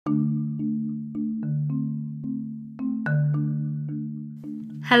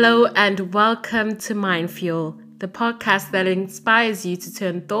Hello and welcome to Mind Fuel, the podcast that inspires you to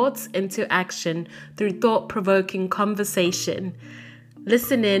turn thoughts into action through thought-provoking conversation.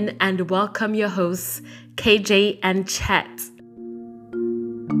 Listen in and welcome your hosts, KJ and Chet.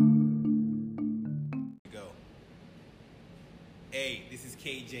 Go. Hey, this is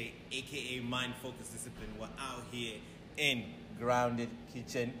KJ, aka Mind Focus Discipline. We're out here in Grounded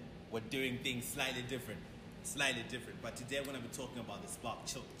Kitchen. We're doing things slightly different. But today we're going to be talking about the spark.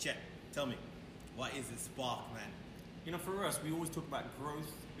 Chet, tell me, what is the spark, man? You know, for us, we always talk about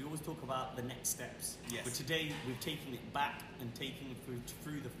growth. We always talk about the next steps. Yes. But today, we've taken it back and taken it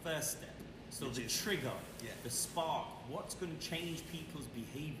through the first step. So Which the is- trigger, yeah. the spark, what's going to change people's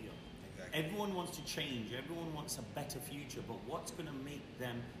behavior? Exactly. Everyone wants to change. Everyone wants a better future. But what's going to make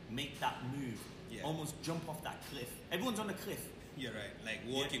them make that move? Yeah. Almost jump off that cliff. Everyone's on a cliff. You're right, like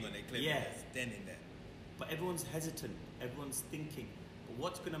walking on a cliff, Yeah. standing there. But everyone's hesitant. Everyone's thinking. But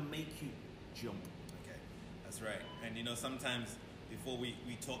what's going to make you jump? Okay, that's right. And you know, sometimes before we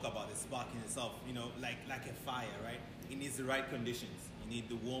talk about the spark in itself, you know, like a fire, right? It needs the right conditions. You need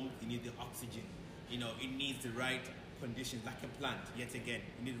the warmth, you need the oxygen. You know, it needs the right conditions, like a plant. Yet again,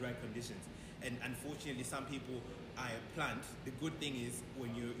 you need the right conditions. And unfortunately, some people are a plant. The good thing is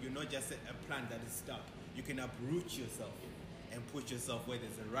when you're not just a plant that is stuck, you can uproot yourself and put yourself where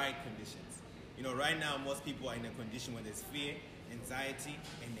there's the right conditions. You know, right now, most people are in a condition where there's fear, anxiety,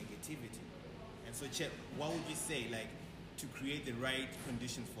 and negativity. And so, Chet, what would you say, like, to create the right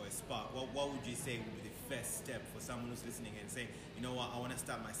conditions for a spark? What would you say would be the first step for someone who's listening and saying, you know what, I want to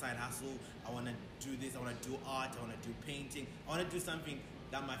start my side hustle, I want to do this, I want to do art, I want to do painting, I want to do something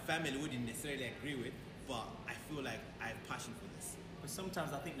that my family wouldn't necessarily agree with, but I feel like I have passion for this. But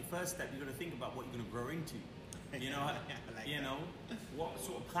sometimes I think the first step, you've got to think about what you're going to grow into. You know, I like that. What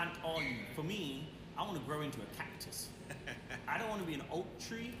sort of plant are you? For me, I want to grow into a cactus. I don't want to be an oak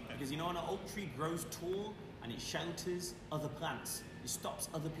tree because an oak tree grows tall and it shelters other plants. It stops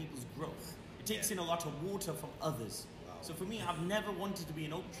other people's growth. It takes in a lot of water from others. Wow. So for me, I've never wanted to be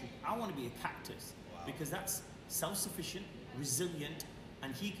an oak tree. I want to be a cactus because that's self-sufficient, resilient,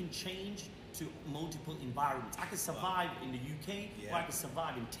 and he can change to multiple environments. I can survive in the UK or I can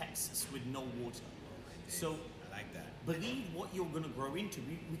survive in Texas with no water. So I like that. believe what you're going to grow into.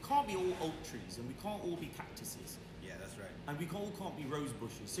 We can't be all oak trees and we can't all be cactuses. Yeah, that's right. And we all can't be rose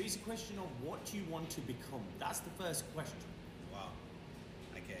bushes. So it's a question of what you want to become. That's the first question. Wow.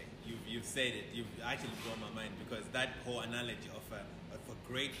 Okay, you've said it. You've actually blown my mind because that whole analogy of a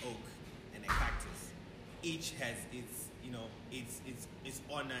great oak and a cactus, each has its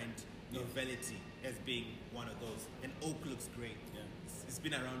honor and novelty as being one of those. An oak looks great. Yeah. It's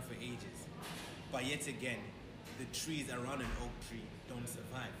been around for ages. But yet again, the trees around an oak tree don't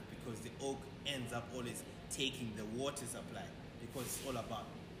survive because the oak ends up always taking the water supply because it's all about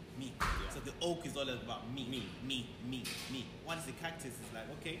me. Yeah. So the oak is all about me. Once the cactus is like,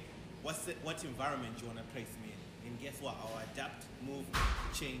 okay, what environment do you want to place me in? And guess what? I'll adapt, move,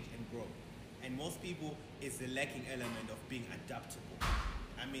 change, and grow. And most people, it's the lacking element of being adaptable.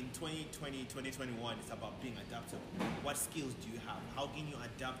 I mean, 2020, 2021 is about being adaptable. What skills do you have? How can you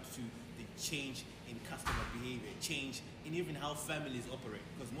adapt to the change in customer behavior, change in even how families operate?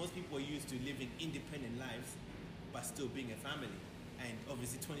 Because most people are used to living independent lives, but still being a family. And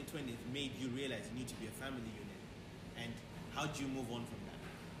obviously 2020 has made you realize you need to be a family unit. And how do you move on from that?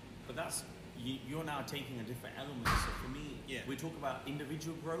 But you're now taking a different element. So for me, we talk about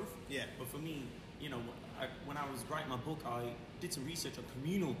individual growth. Yeah. But for me, when I was writing my book, I did some research on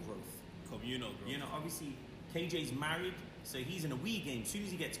communal growth. Communal growth. Obviously, KJ's married, so he's in a we game. As soon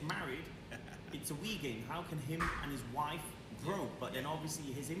as he gets married, it's a we game. How can him and his wife grow? But then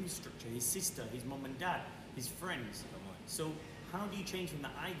obviously his infrastructure, his sister, his mom and dad, his friends. So how do you change from the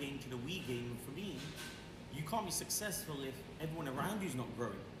I game to the we game? For me, you can't be successful if everyone around you is not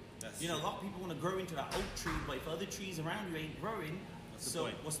growing. That's a true. lot of people want to grow into that oak tree, but if other trees around you ain't growing, What's the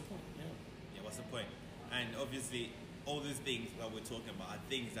point? what's the point? Yeah, what's the point? And obviously, all these things that we're talking about are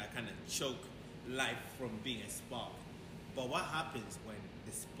things that kind of choke life from being a spark. But what happens when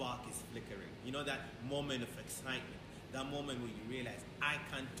the spark is flickering? You know, that moment of excitement, that moment when you realize, I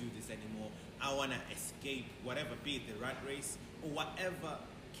can't do this anymore. I want to escape, whatever, be it the rat race or whatever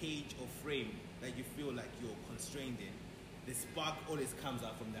cage or frame that you feel like you're constrained in. The spark always comes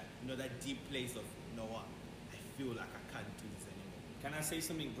out from that, that deep place of, you know what, I feel like I can't do this anymore. Can I say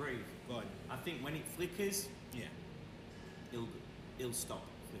something brave? Go on. I think when it flickers, Yeah. it'll stop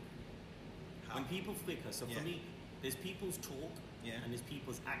flickering. How? When people flicker, so for me, there's people's talk and there's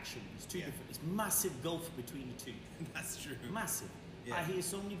people's action. It's two different. It's massive gulf between the two. That's true. Massive. Yeah. I hear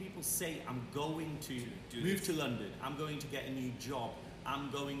so many people say, I'm going to do move this. to London, I'm going to get a new job,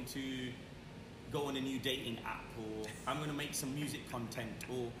 I'm going to go on a new dating app, or I'm going to make some music content,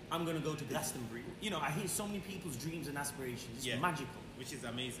 or I'm going to go to Glastonbury. You know, I hear so many people's dreams and aspirations. It's Yeah. magical. Which is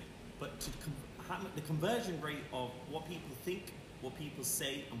amazing. But the conversion rate of what people think, what people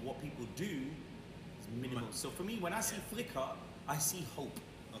say, and what people do is minimal. So for me, when I see flicker, I see hope.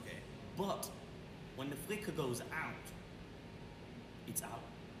 Okay. But when the flicker goes out, it's out.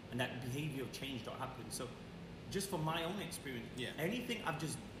 And that behavior of change don't happen. So just from my own experience, Yeah. anything I've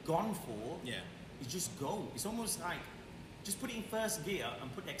just gone for Yeah. is just go. It's almost like just put it in first gear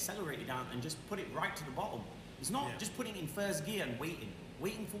and put the accelerator down and just put it right to the bottom. It's not Yeah. just putting it in first gear and waiting.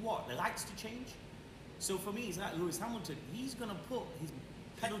 Waiting for what? The lights to change? So for me, it's like Lewis Hamilton. He's going to put his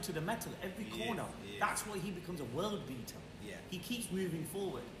pedal to the metal every He is, corner. he is. That's why he becomes a world beater. Yeah. He keeps moving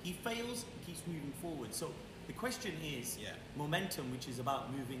forward. He fails, he keeps moving forward. So the question is Yeah. momentum, which is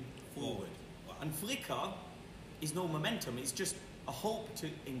about moving forward. Wow. And flicker is no momentum. It's just a hope to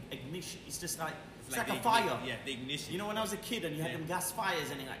ignition. It's just like it's like the a fire. Yeah, the ignition. You know, when I was a kid and you had Yeah. them gas fires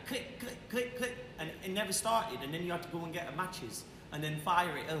and it like click, click, click, click, and it never started, and then you had to go and get matches and then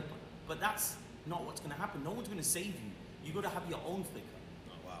fire it up. But that's not what's going to happen. No one's going to save you. You got to have your own flicker.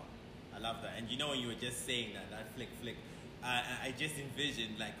 Oh, wow. I love that. And you know, when you were just saying that flick, I just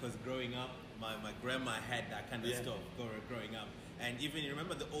envisioned, like, because growing up, my grandma had that kind of Yeah. stuff growing up. And even, you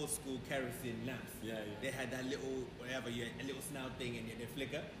remember the old school kerosene lamps? Yeah, yeah. They had that little, whatever, a little snout thing and they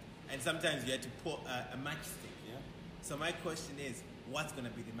flicker. And sometimes you had to put a matchstick. Yeah. So my question is, what's going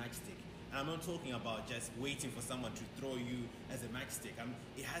to be the matchstick? And I'm not talking about just waiting for someone to throw you as a matchstick.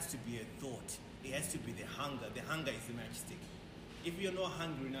 It has to be a thought. It has to be the hunger. The hunger is the matchstick. If you're not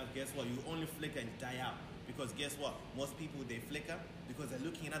hungry enough, guess what? You only flicker and die out. Because guess what? Most people, they flicker because they're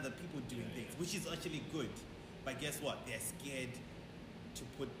looking at other people doing things, which is actually good. But guess what? They're scared to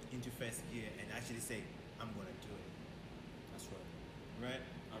put into first gear and actually say, I'm going to do it. That's right. Right?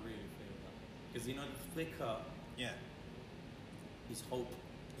 I really feel that. Because, you know, the flicker Yeah. is hope,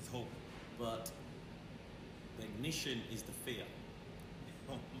 It's hope. but the ignition is the fear.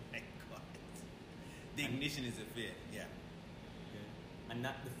 Oh my God. The ignition is a fear. Yeah. And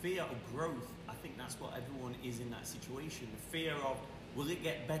that the fear of growth, I think that's what everyone is in that situation. The fear of, will it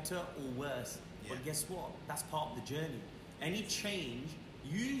get better or worse? Yeah. But guess what? That's part of the journey. Any change,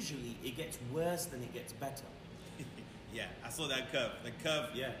 usually it gets worse than it gets better. Yeah, I saw that curve. The curve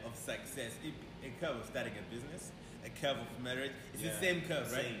Yeah. of success. A curve of starting a business, a curve of marriage. It's Yeah. the same curve,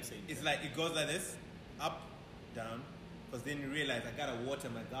 right? Same It's curve. like it goes like this, up, down, because then you realize I gotta water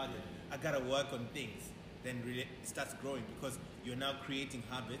my garden. Yeah. I gotta work on things. Then really it starts growing because you're now creating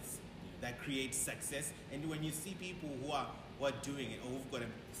habits that create success. And when you see people who are doing it, or who've got a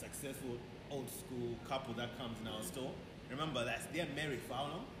successful old school couple that comes in our store, remember that they're married for how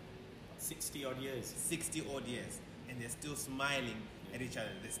long? 60 odd years. 60 odd years, and they're still smiling at each other.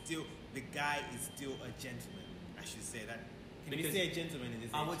 The guy is still a gentleman. I should say that. Can you Because say a gentleman in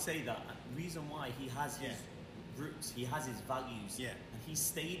this I age? would say that reason why he has his roots, he has his values, Yeah. and he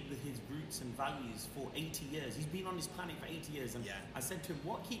stayed with his roots and values for 80 years. He's been on this planet for 80 years, and Yeah. I said to him,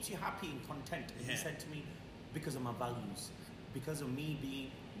 "What keeps you happy and content?" And Yeah. he said to me, "Because of my values, because of me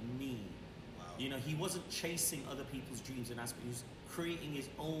being me." Wow. You know, he wasn't chasing other people's dreams and aspirations. He was creating his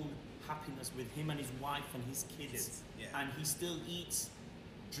own happiness with him and his wife and his kids. Yeah. And he still eats,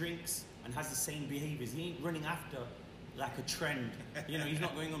 drinks, and has the same behaviors. He ain't running after like a trend. You know, he's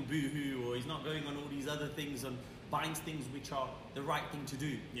not going on Boohoo, or he's not going on all these other things and buying things which are the right thing to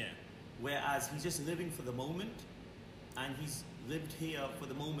do. Yeah. Whereas he's just living for the moment, and he's lived here for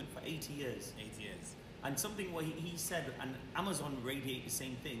the moment for 80 years. 8 years. And something what he said, and Amazon radiate the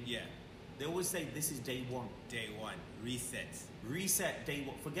same thing. Yeah. They always say this is day one. Day one. Reset. Reset day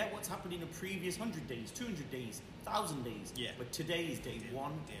one. Forget what's happened in the previous 100 days, 200 days, 1,000 days. Yeah. But today is day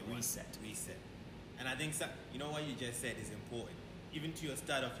one. Day one. Reset. Reset. And I think, you know what you just said is important. Even to your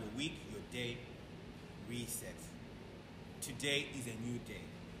start of your week, your day, reset. Today is a new day.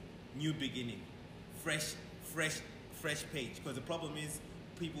 New beginning. Fresh page. Because the problem is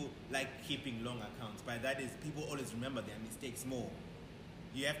people like keeping long accounts. By that is people always remember their mistakes more.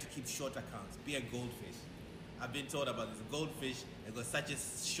 You have to keep short accounts. Be a goldfish. I've been told about this. A goldfish has got such a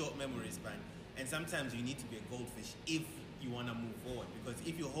short memory span. And sometimes you need to be a goldfish if you want to move forward. Because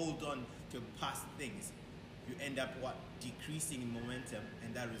if you hold on to past things, you end up decreasing in momentum,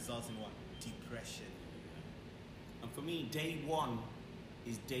 and that results in depression. And for me, day one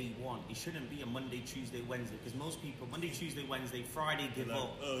is day one. It shouldn't be a Monday, Tuesday, Wednesday. Because most people, Monday, Tuesday, Wednesday, Friday give Like,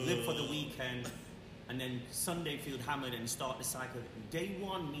 up, live for the weekend. and then Sunday feel hammered and start the cycle. Day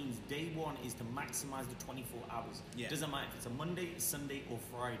one means day one is to maximize the 24 hours. Yeah. Doesn't matter if it's a Monday, Sunday, or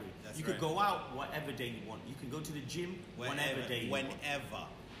Friday. That's you right. could go out whatever day you want. You can go to the gym whenever day you want. Whenever.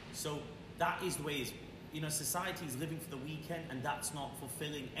 So that is the way it's, society is living for the weekend, and that's not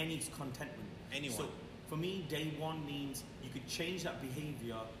fulfilling any contentment. Anyone. So for me, day one means you could change that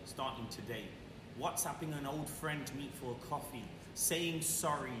behavior starting today. WhatsApping an old friend to meet for a coffee, saying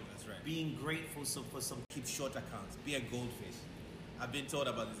sorry, That's right. being grateful for some. Keep short accounts. Be a goldfish. I've been told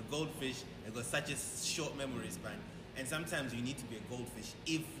about this. A goldfish has got such a short memory span, and sometimes you need to be a goldfish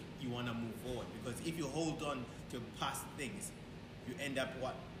if you want to move forward. Because if you hold on to past things, you end up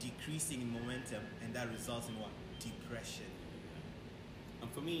decreasing in momentum, and that results in depression. And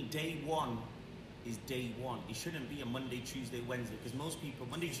for me, day one is day one. It shouldn't be a Monday, Tuesday, Wednesday, because most people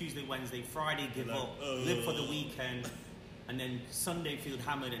Monday, Tuesday, Wednesday, Friday give Like, up, live for the weekend, and then Sunday feel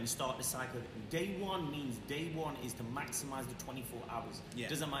hammered and start the cycle. Day one means day one is to maximize the 24 hours. Yeah.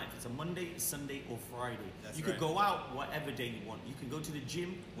 Doesn't matter if it's a Monday, Sunday, or Friday. That's you right. could go out whatever day you want. You can go to the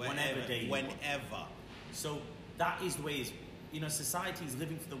gym whenever day you want. Whenever. So that is the way it's, society is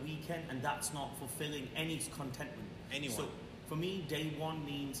living for the weekend, and that's not fulfilling any contentment. Anyone. So for me, day one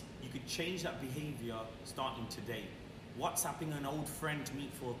means you could change that behavior starting today. WhatsApping an old friend to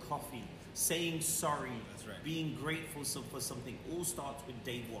meet for a coffee, saying sorry, That's right. being grateful for something, all starts with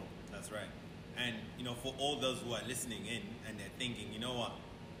day one. That's right. And for all those who are listening in and they're thinking, you know what,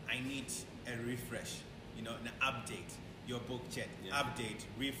 I need a refresh, an update. Your book chat, update,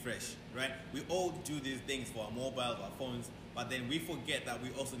 refresh, right? We all do these things for our mobile, our phones, but then we forget that we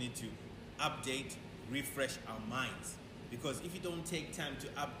also need to update, refresh our minds. Because if you don't take time to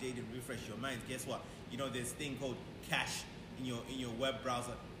update and refresh your minds, guess what? There's this thing called cache in your web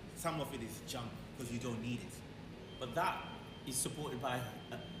browser. Some of it is junk because you don't need it. But that is supported by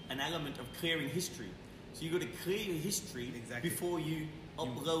an element of clearing history. So you got to clear your history Exactly. before you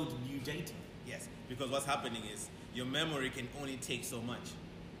upload new data. Yes, because what's happening is your memory can only take so much,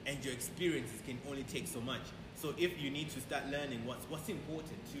 and your experiences can only take so much. So if you need to start learning what's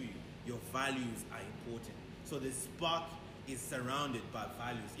important to you, your values are important. So the spark is surrounded by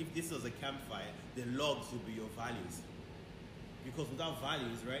values. If this was a campfire, the logs would be your values. Because without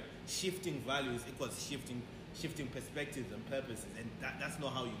values, right, shifting values equals shifting perspectives and purposes, and that's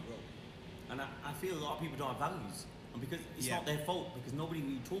not how you grow. And I feel a lot of people don't have values. And because it's Yeah. not their fault, because nobody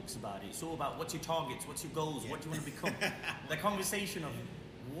really talks about it. It's all about what's your targets, what's your goals, what do you want to become. The conversation of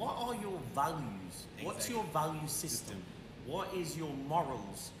what are your values? What's Exactly. your value system? What is your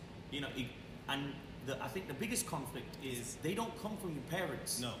morals? I think the biggest conflict is they don't come from your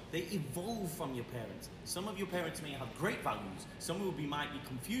parents. No. They evolve from your parents. Some of your parents may have great values. Some might be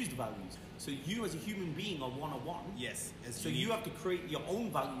confused values. So you as a human being are one-on-one. Yes. So you have to create your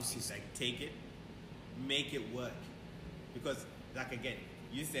own value system. Like take it, make it work. Because like again,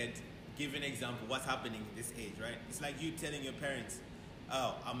 you said, give an example, what's happening in this age, right? It's like you telling your parents,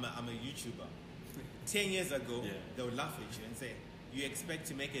 oh, I'm a YouTuber. 10 years ago, Yeah. they would laugh at you and say, you expect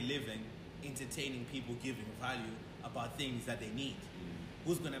to make a living entertaining people, giving value about things that they need.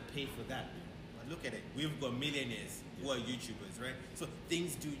 Who's going to pay for that? But look at it. We've got millionaires who are YouTubers, right? So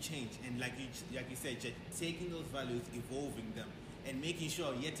things do change. And like you said, just taking those values, evolving them, and making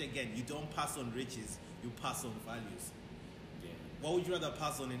sure, yet again, you don't pass on riches, you pass on values. Yeah. What would you rather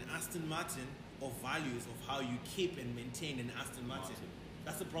pass on, an Aston Martin or values of how you keep and maintain an Aston Martin?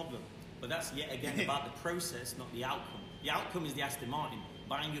 That's the problem. But that's yet again about the process, not the outcome. The outcome is the Aston Martin,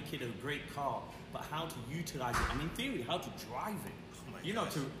 buying your kid a great car, but how to utilize it, and in theory, how to drive it. Oh my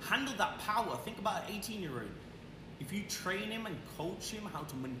gosh. To handle that power. Think about an 18-year-old. If you train him and coach him how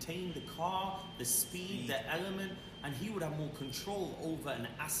to maintain the car, the speed, the element, and he would have more control over an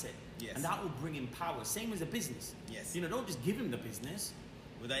asset. Yes. And that will bring him power. Same as a business. Yes. Don't just give him the business.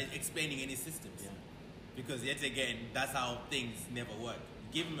 Without explaining any systems. Yeah. Because yet again, that's how things never work.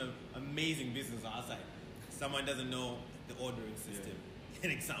 Give them an amazing business outside. Someone doesn't know the ordering system. An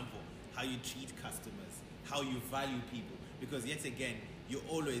example, how you treat customers, how you value people. Because yet again, you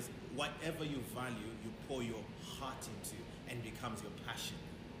always, whatever you value, you pour your heart into and becomes your passion.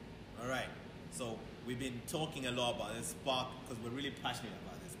 All right. So we've been talking a lot about this spark because we're really passionate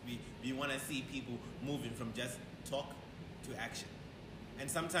about this. We want to see people moving from just talk to action. And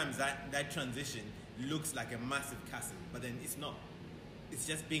sometimes that transition looks like a massive chasm, but then it's not. It's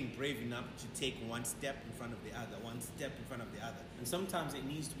just being brave enough to take one step in front of the other, one step in front of the other. And sometimes it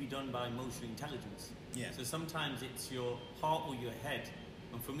needs to be done by emotional intelligence. Yeah. So sometimes it's your heart or your head.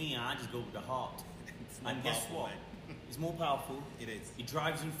 And for me, I just go with the heart. It's more And guess powerful, what? man. It's more powerful. It is. It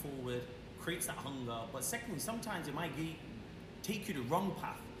drives you forward, creates that hunger. But secondly, sometimes it might take you the wrong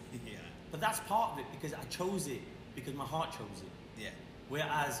path. Yeah. But that's part of it because I chose it because my heart chose it. Yeah.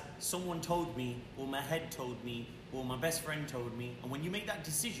 Whereas someone told me, or my head told me, or my best friend told me, and when you make that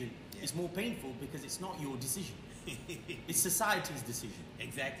decision, it's more painful because it's not your decision. It's society's decision.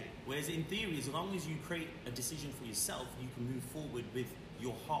 Exactly. Whereas in theory, as long as you create a decision for yourself, you can move forward with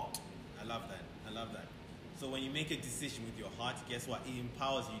your heart. I love that. I love that. So when you make a decision with your heart, guess what? It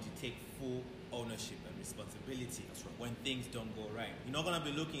empowers you to take full ownership and responsibility when things don't go right. You're not gonna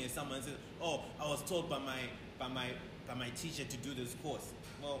be looking at someone and say, "Oh, I was told by my teacher to do this course."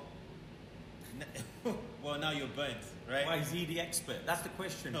 Well, now you're burnt, right? Why is he the expert? That's the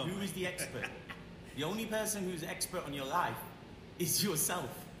question. No. Who is the expert? The only person who's expert on your life is yourself.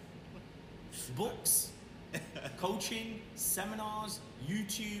 Books, coaching, seminars,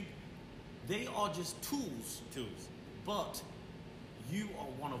 YouTube, they are just tools. But you are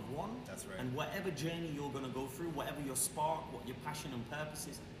one of one. That's right. And whatever journey you're going to go through, whatever your spark, what your passion and purpose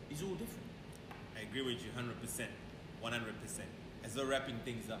is all different. I agree with you 100%. 100%. As we're wrapping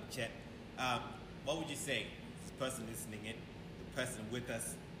things up, Chet, what would you say to this person listening in, the person with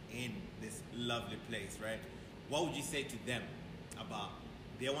us in this lovely place, right? What would you say to them about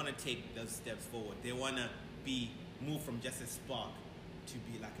they want to take those steps forward? They want to move from just a spark to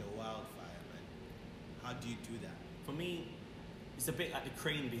be like a wildfire, man. How do you do that? For me, it's a bit like the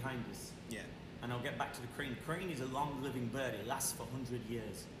crane behind us. Yeah. And I'll get back to the crane. Crane is a long-living bird. It lasts for 100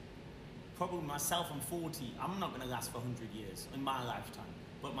 years. Probably myself, I'm 40. I'm not going to last for 100 years in my lifetime.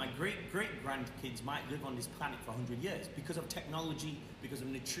 But my great-great-grandkids might live on this planet for 100 years because of technology, because of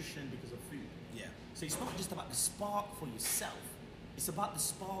nutrition, because of food. Yeah. So it's not just about the spark for yourself. It's about the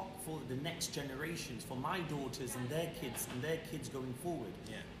spark for the next generations, for my daughters and their kids going forward.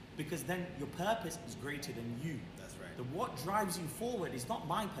 Yeah. Because then your purpose is greater than you. That's right. What drives you forward is not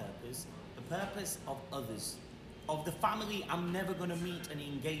my purpose, the purpose of others. Of the family I'm never going to meet and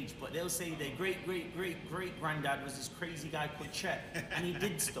engage, but they'll say their great-great-great-great-granddad was this crazy guy called Chet, and he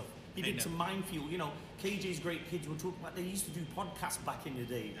did stuff. He did some mind fuel. You know, KJ's great kids will talk about, they used to do podcasts back in the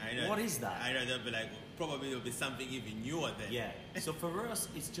day. I know. What is that? I know, they'll be like, probably it'll be something even newer then. Yeah. So for us,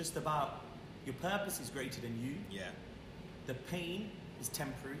 it's just about your purpose is greater than you. Yeah. The pain is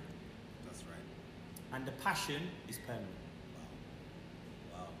temporary. That's right. And the passion is permanent.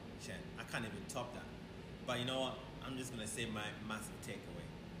 Wow, Chet, I can't even top that. But you know what? I'm just going to say my massive takeaway.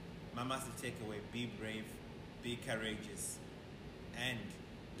 My massive takeaway, be brave, be courageous, and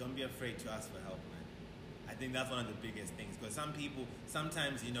don't be afraid to ask for help, man. I think that's one of the biggest things. Because some people,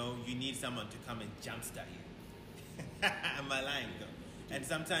 sometimes, you know, you need someone to come and jumpstart you. Am I lying, though? And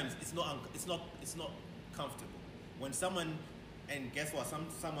sometimes it's not comfortable. When someone, and guess what?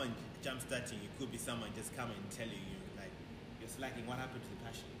 Someone jumpstarting you could be someone just coming and telling you, like, you're slacking, what happened to the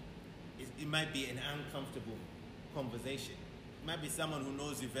passion? It might be an uncomfortable conversation. It might be someone who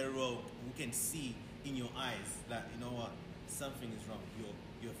knows you very well, who can see in your eyes that, you know what, something is wrong.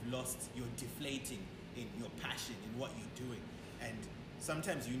 You've lost, you're deflating in your passion, in what you're doing. And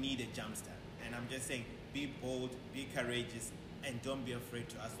sometimes you need a jump start. And I'm just saying, be bold, be courageous, and don't be afraid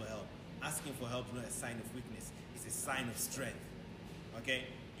to ask for help. Asking for help is not a sign of weakness, it's a sign of strength. Okay?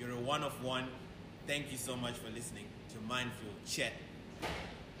 You're a one of one. Thank you so much for listening to Mindful Chet.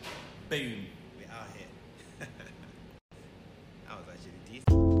 Boom. We're out here. That was actually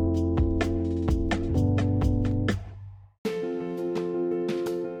decent.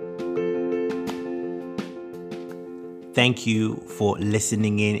 Thank you for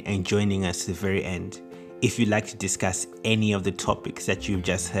listening in and joining us to the very end. If you'd like to discuss any of the topics that you've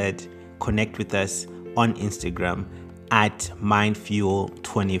just heard, connect with us on Instagram at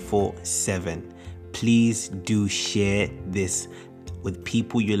mindfuel247. Please do share this with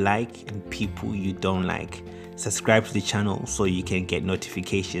people you like and people you don't like. Subscribe to the channel so you can get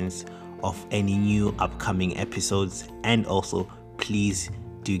notifications of any new upcoming episodes, and also please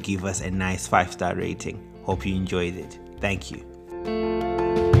do give us a nice 5-star rating. Hope you enjoyed it. Thank you.